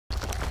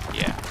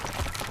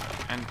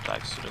and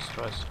likes to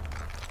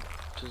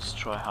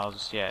destroy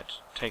houses. Yeah, it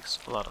takes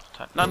a lot of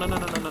time. No, no, no,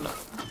 no, no, no, no.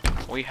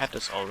 We had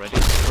this already.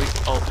 We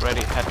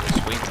already had this.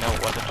 We know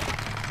what it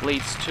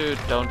leads to.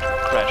 Don't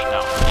crash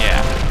now.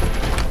 Yeah.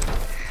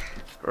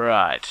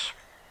 Right.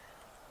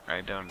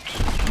 I don't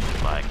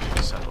like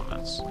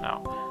settlements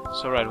now.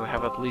 So right, we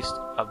have at least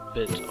a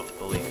bit of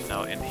belief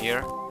now in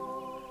here.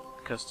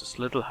 Because this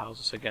little house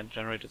is again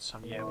generated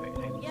some... Yeah, wait,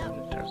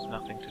 there's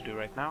nothing to do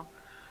right now.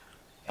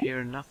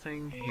 Here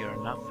nothing, here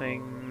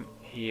nothing,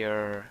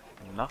 here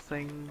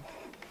nothing.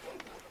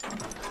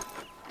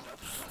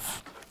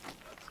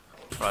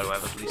 Right, we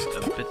have at least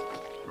a bit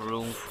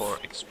room for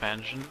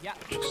expansion,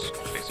 which is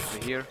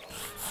basically here.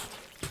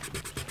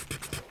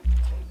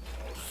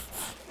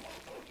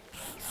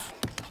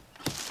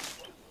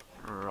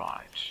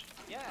 Right.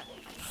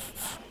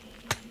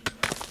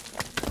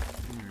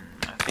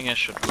 I think I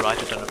should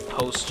write it on a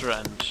poster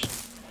and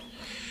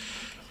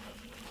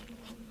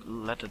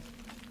let it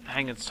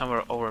hang it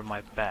somewhere over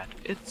my bed.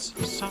 It's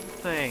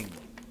something.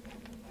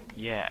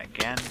 Yeah,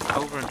 again,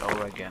 over and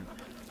over again.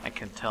 I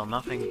can tell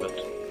nothing but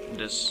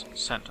this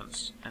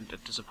sentence, and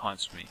it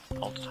disappoints me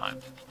all the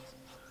time.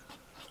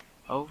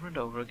 Over and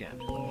over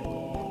again.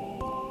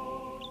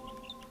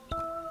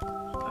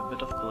 A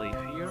bit of belief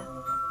here.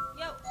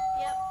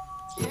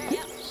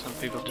 Some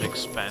people to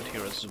expand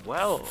here as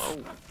well.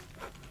 Oh,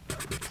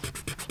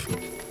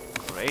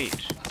 great.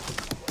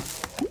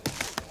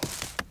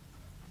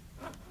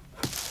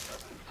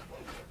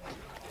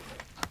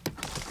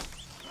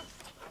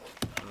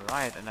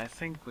 Right, and I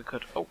think we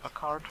could... Oh, a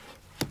card.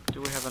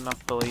 Do we have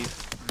enough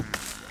belief?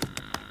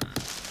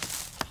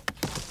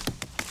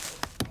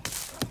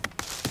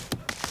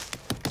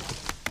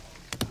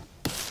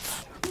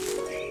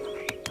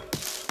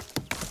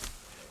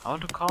 I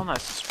want to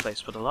colonize this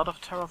place, but a lot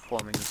of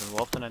terraforming is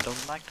involved and I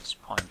don't like this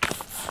point.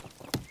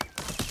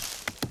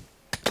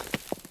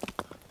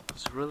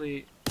 It's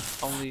really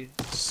only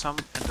some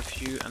and a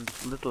few and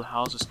little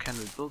houses can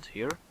be built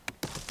here.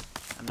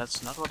 And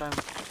that's not what I'm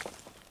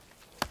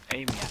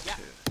aiming to.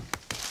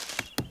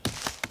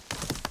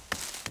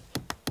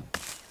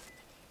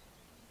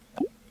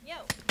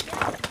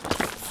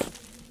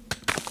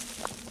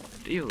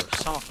 And even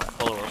some of my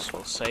followers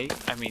will say,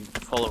 I mean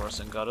followers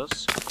in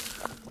Godus,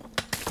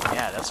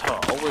 yeah, that's how I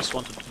always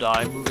wanted to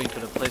die, moving to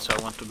the place where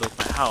I want to build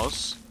my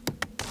house.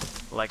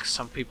 Like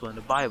some people in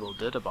the Bible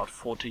did, about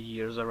 40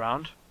 years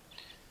around.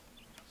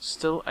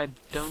 Still, I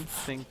don't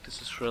think this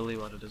is really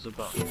what it is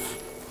about.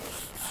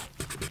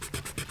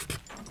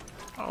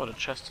 Oh, the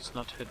chest is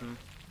not hidden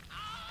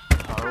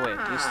far away.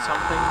 At least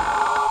something.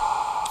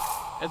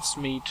 It's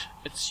meat.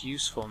 It's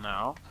useful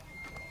now.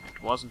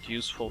 It wasn't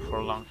useful for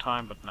a long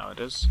time, but now it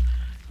is.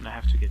 And I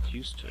have to get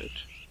used to it.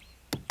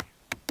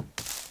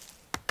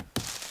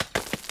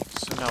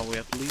 So now we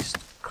at least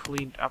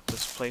cleaned up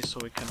this place so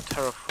we can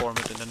terraform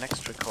it in the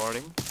next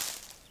recording.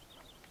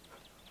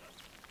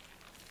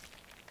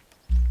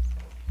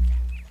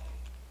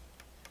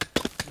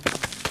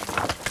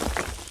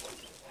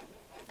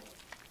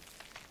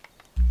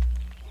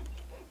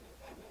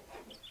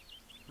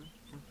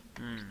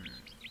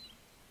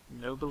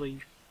 No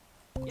belief.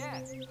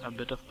 Yeah. A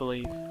bit of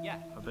belief. Yeah.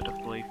 A bit of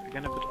belief.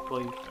 Again, a bit of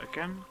belief.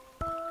 Again.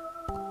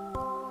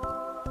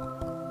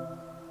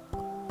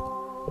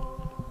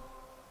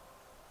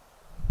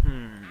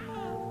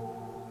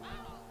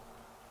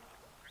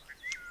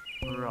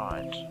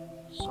 Right.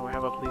 So we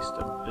have at least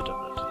a bit of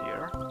it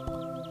here.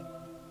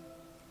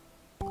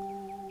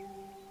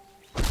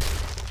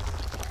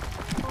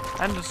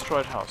 And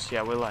destroyed house.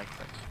 Yeah, we like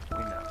that.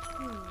 We know.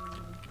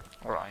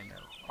 Or I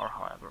know. Or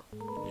however.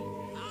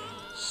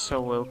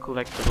 So we'll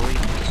collect the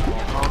belief in the small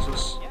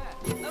houses.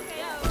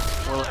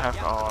 We'll have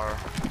our...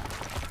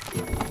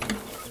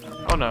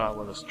 Oh no, I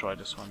will destroy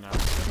this one now.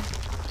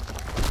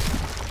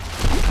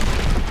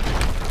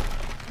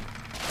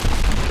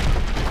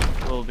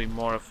 It will be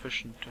more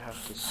efficient to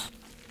have this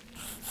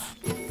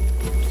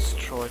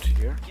destroyed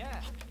here.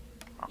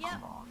 Oh,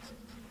 come on.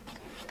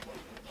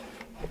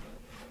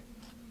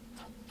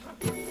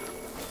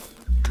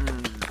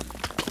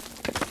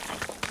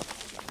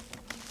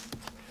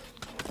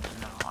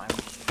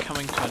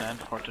 To an end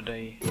for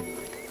today.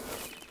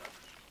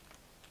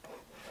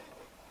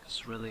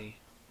 Because really,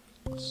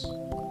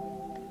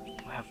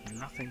 we have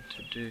nothing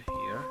to do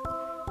here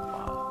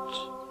but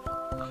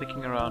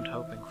clicking around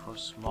hoping for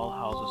small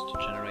houses to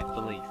generate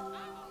belief.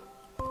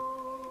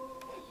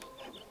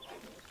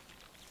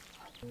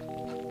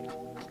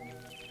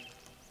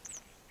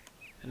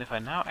 And if I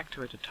now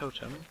activate a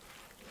totem,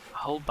 a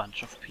whole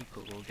bunch of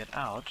people will get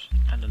out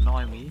and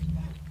annoy me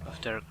with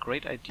their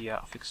great idea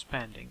of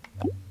expanding.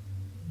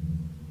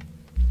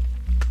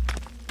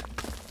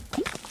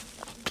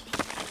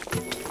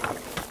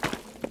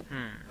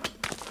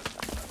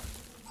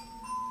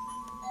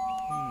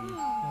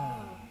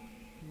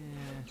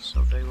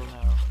 So they will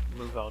now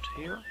move out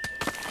here.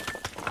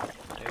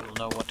 They will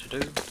know what to do.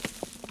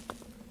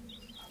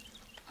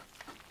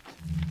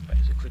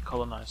 Basically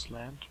colonize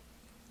land.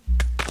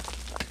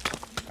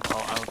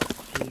 While out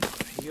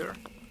of here.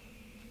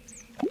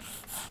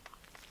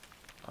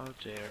 Oh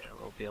dear, there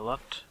will be a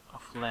lot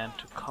of land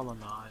to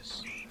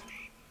colonize.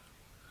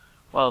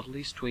 Well, at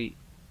least we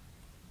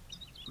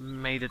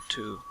made it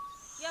to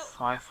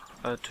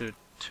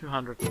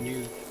 200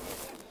 new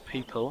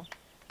people,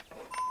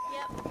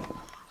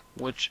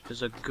 which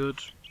is a good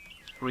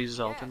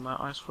result in my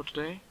eyes for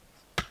today.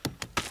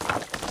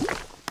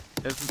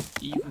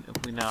 Even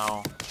if we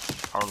now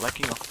are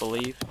lacking of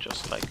belief,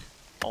 just like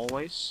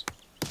always.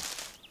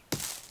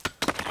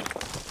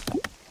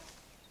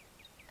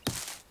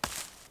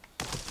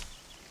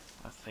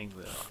 I think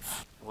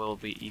we'll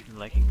be even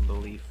lacking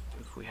belief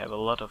if we have a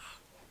lot of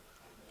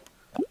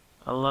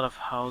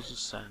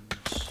houses and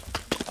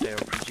they are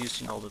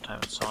producing all the time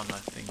and so on. I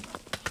think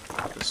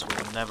this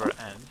will never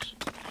end.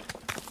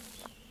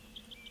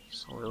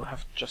 So we'll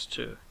have just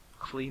to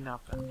clean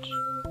up and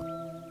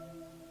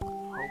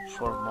hope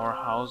for more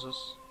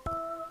houses.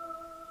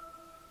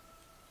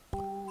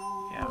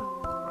 Yeah,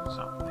 for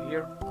example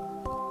here.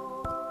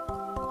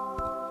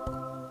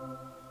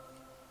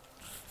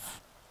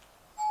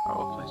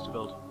 Oh, a place to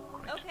build.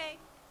 Great. Okay.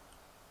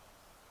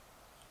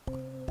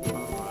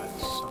 Alright,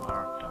 some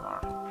are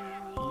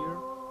here.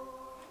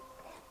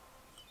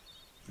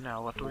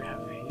 Now what do we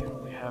have here?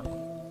 We have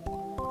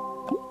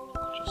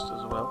just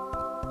as well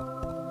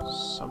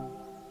some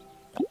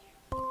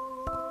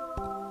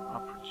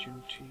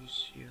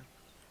opportunities here.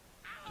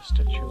 The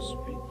statue of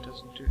speed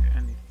doesn't do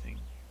anything.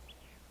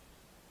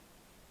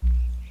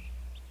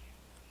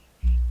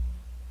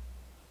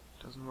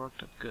 Doesn't work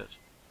that good.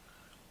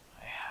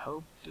 I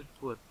hoped it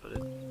would, but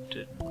it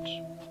didn't.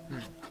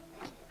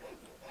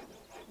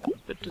 A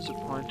bit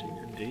disappointing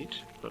indeed,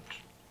 but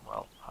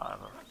well,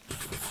 however.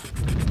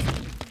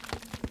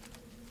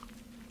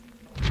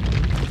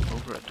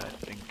 Over it, I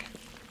think.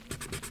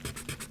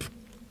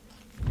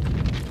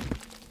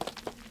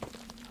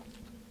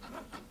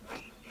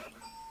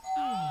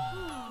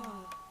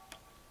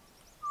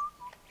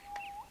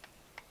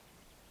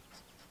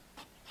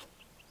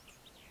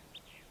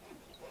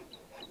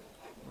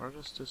 Where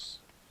does this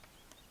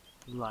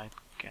light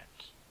get?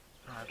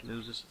 Ah, it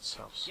loses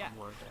itself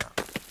somewhere there.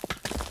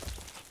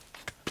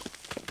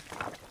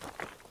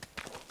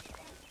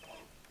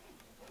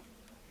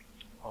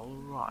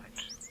 Alright.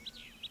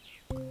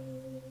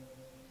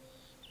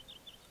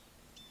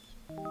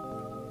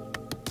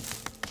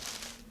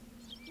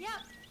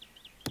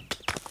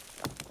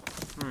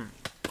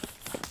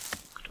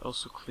 Could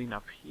also clean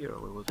up here.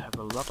 We would have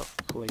a lot of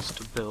place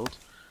to build.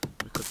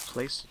 We could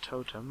place the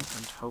totem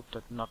and hope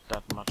that not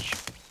that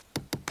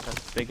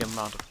big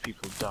amount of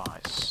people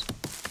dies.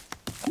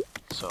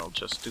 So I'll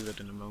just do that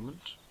in a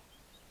moment.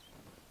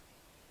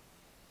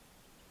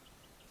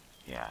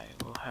 Yeah, I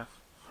will have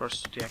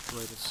first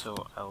deactivated,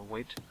 so I'll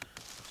wait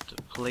with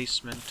the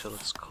placement till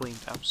it's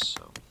cleaned up,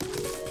 so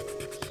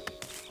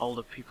all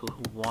the people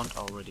who want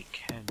already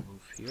can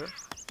move here.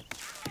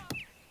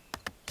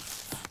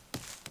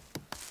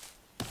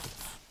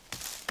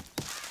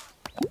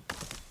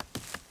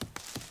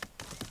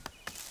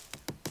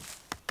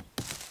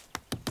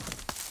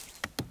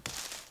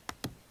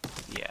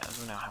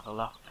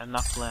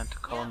 Enough land to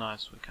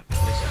colonize, we can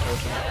place a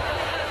totem,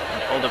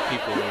 and all the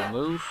people will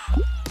move.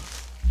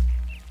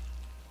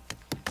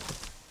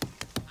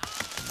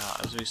 Now,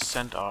 as we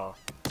send our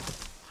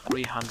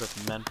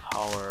 300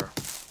 manpower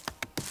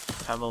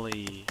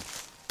family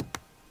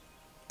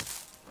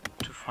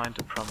to find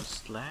the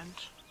promised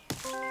land.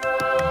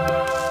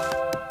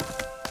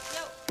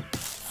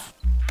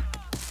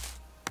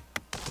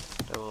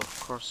 They will of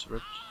course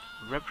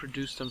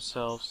reproduce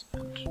themselves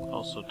and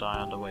also die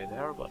on the way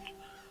there, but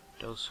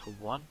those who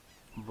won't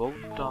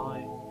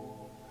die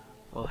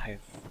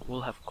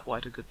will have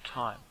quite a good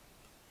time.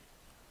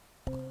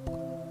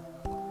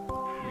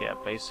 Yeah,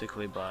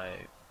 basically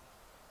by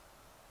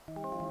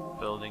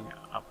building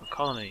up a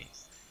colony.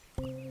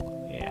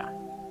 Yeah,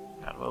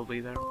 that will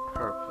be their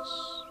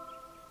purpose.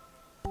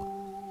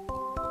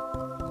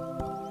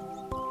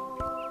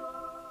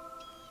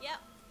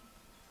 Yep.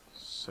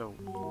 So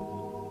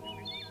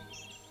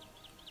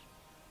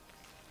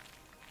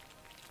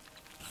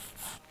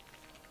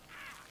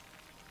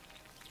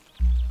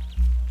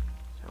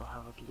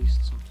at least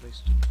some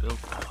place to build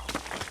now.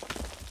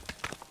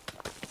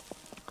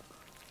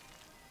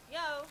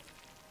 Yo.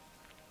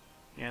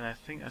 Yeah, and I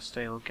think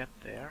Estelle will get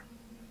there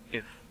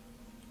if.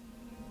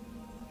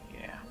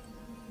 Yeah.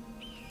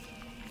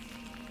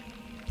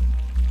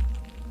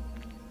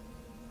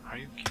 Are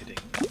you kidding?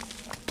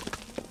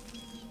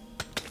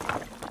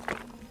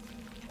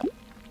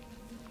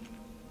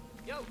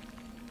 Yo.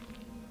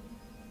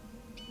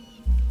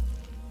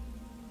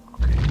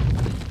 Okay.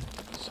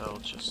 So I'll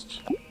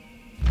just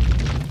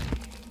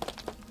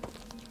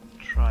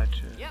try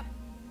to. Yep.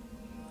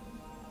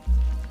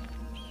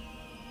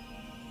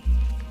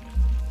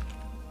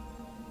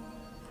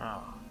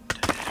 Oh,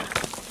 damn.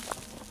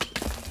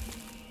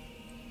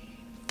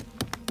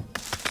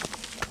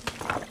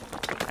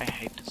 I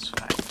hate this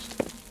fact.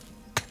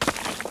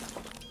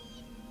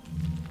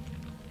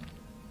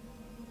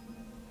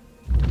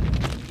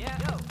 Yeah.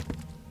 Yo.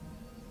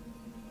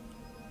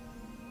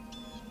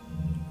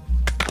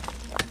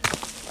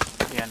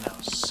 Yeah, now,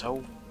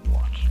 so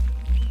what?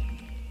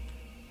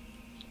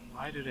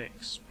 Why do they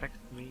expect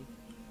me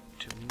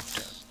to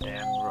move their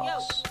damn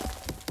rocks?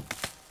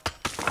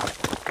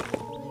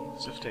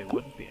 As if they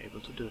wouldn't be able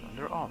to do it on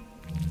their own.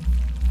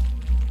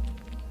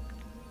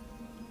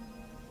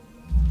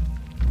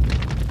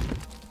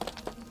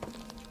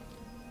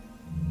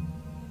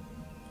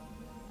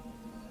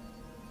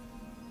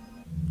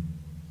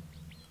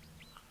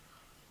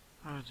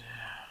 Oh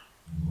dear.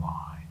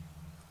 Why?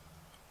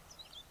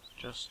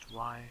 Just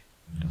why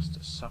does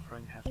this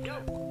suffering have to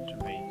happen to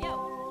me?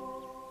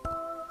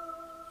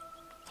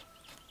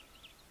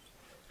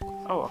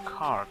 Oh, a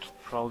card.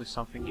 Probably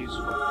something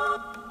useful.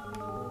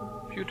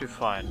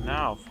 Beautify.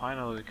 Now,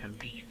 finally we can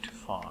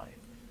beautify.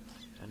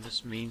 And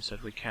this means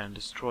that we can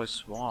destroy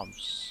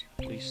swamps.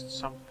 At least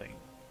something.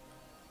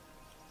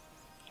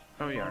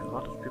 Oh yeah, a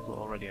lot of people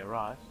already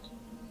arrived.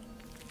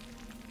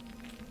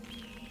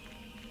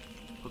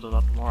 But a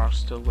lot more are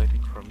still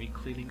waiting for me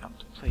cleaning up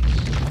the place.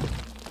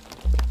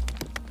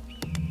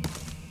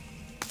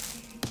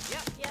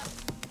 Yep.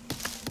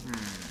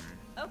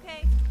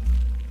 Okay.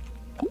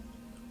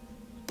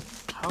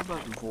 How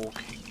about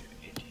walking, you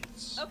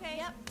idiots? Okay.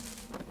 Yep.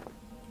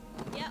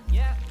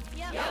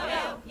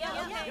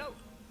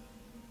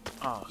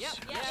 Oh,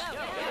 seriously.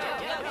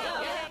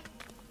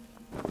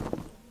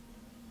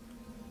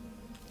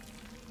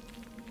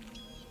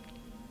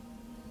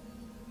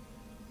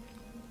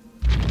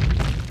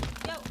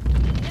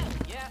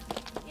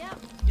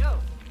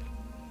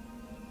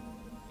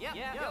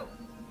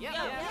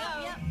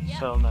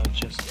 So now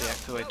just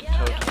deactivate the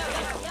totem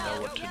and we'll know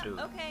what to do.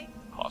 Okay.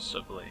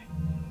 Possibly.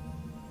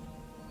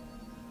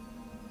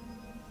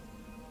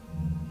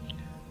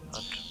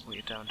 But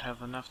we don't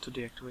have enough to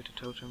deactivate the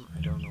totem.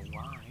 I don't know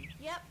why.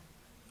 Yep.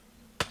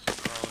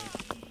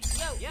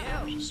 So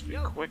probably just be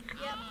quick.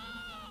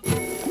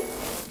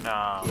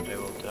 Now they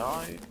will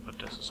die, but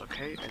this is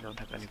okay. I don't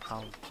have any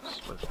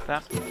problems with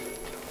that.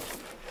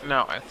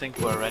 Now I think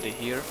we're ready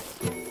here.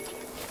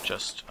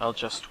 I'll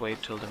just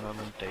wait till the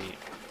moment they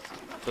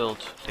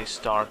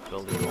start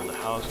building all the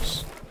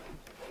houses,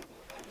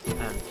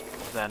 and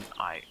then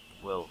I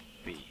will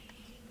be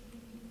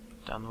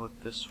done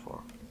with this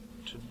for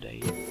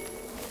today.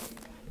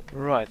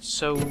 Right,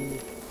 so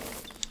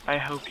I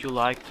hope you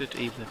liked it,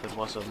 even if it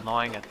was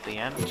annoying at the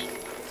end.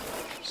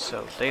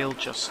 So they'll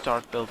just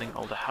start building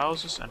all the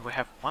houses, and we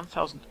have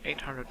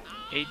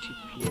 1,880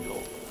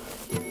 people,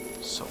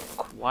 so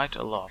quite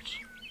a lot.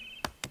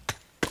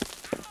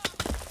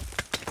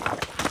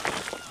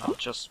 I'll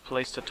just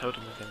place the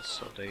totem again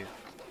so they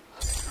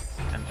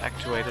can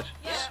activate it,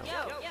 so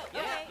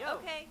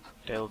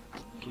they'll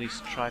at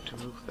least try to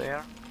move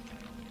there,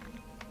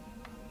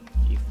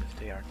 even if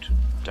they are too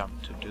dumb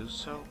to do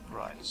so.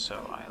 Right,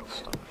 so I'll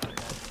stop it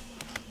again.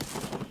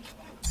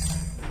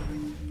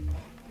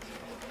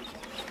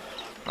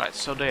 Right,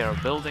 so they are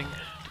building,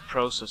 the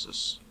process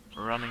is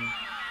running,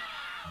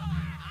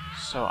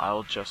 so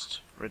I'll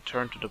just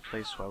return to the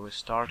place where we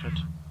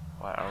started,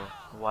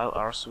 while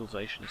our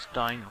civilization is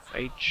dying of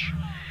age.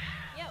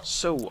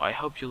 So, I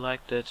hope you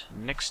liked it.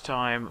 Next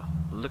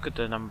time, look at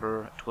the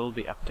number, it will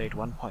be update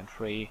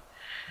 1.3.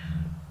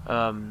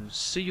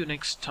 See you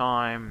next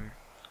time,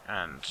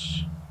 and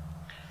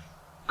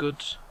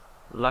good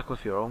luck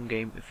with your own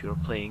game if you're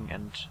playing,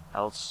 and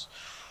else,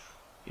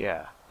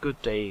 yeah,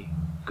 good day,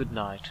 good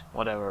night,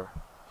 whatever.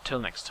 Till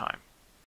next time.